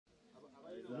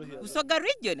Busoga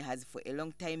region has for a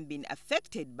long time been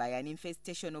affected by an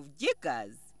infestation of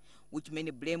jiggers, which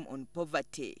many blame on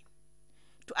poverty.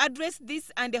 To address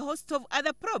this and a host of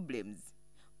other problems,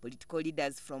 political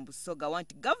leaders from Busoga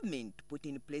want government to put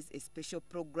in place a special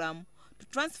program to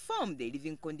transform the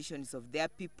living conditions of their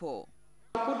people.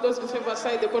 Put those in favor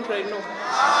side, the contrary, no.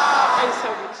 I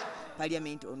serve it.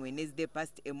 Parliament on Wednesday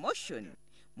passed a motion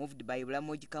moved by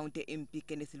Bulamogi County MP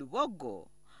Kenneth Lubogo,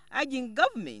 urging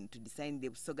government to design the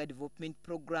Busoga Development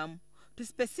Program to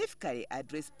specifically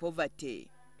address poverty.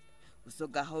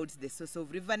 Busoga holds the source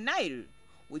of River Nile,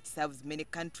 which serves many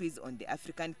countries on the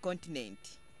African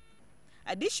continent.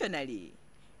 Additionally,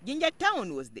 Jinja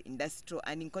Town was the industrial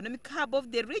and economic hub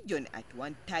of the region at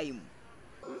one time.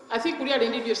 I think we really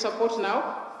need your support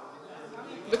now,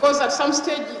 because at some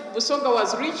stage Busoga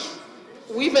was rich.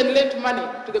 We even lent money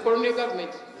to the colonial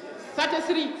government,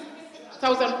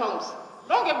 33,000 pounds,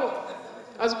 long ago,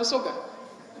 as Busoga.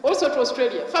 Also to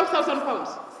Australia, 5,000 pounds.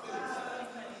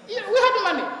 We had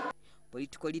money.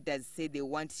 Political leaders say they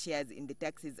want shares in the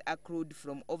taxes accrued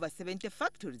from over 70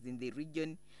 factories in the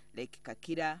region like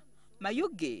Kakira,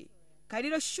 Mayuge,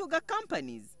 Kariro Sugar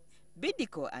Companies,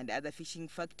 Bidiko and other fishing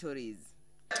factories.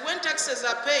 When taxes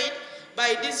are paid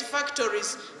by these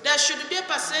factories, there should be a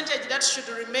percentage that should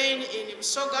remain in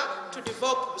Busoga to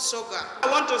develop Busoga. I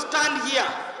want to stand here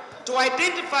to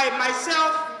identify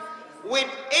myself with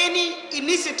any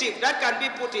initiative that can be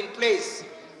put in place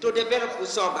to develop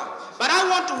Busoga. But I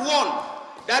want to warn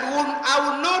that I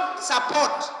will not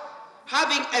support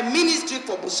having a ministry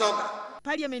for Busoga.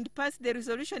 Parliament passed the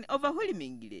resolution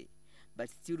overwhelmingly, but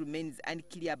still remains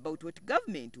unclear about what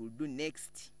government will do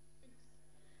next.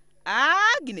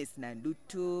 Agnes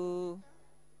Nandutu,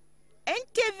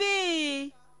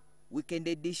 NTV, Weekend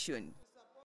Edition.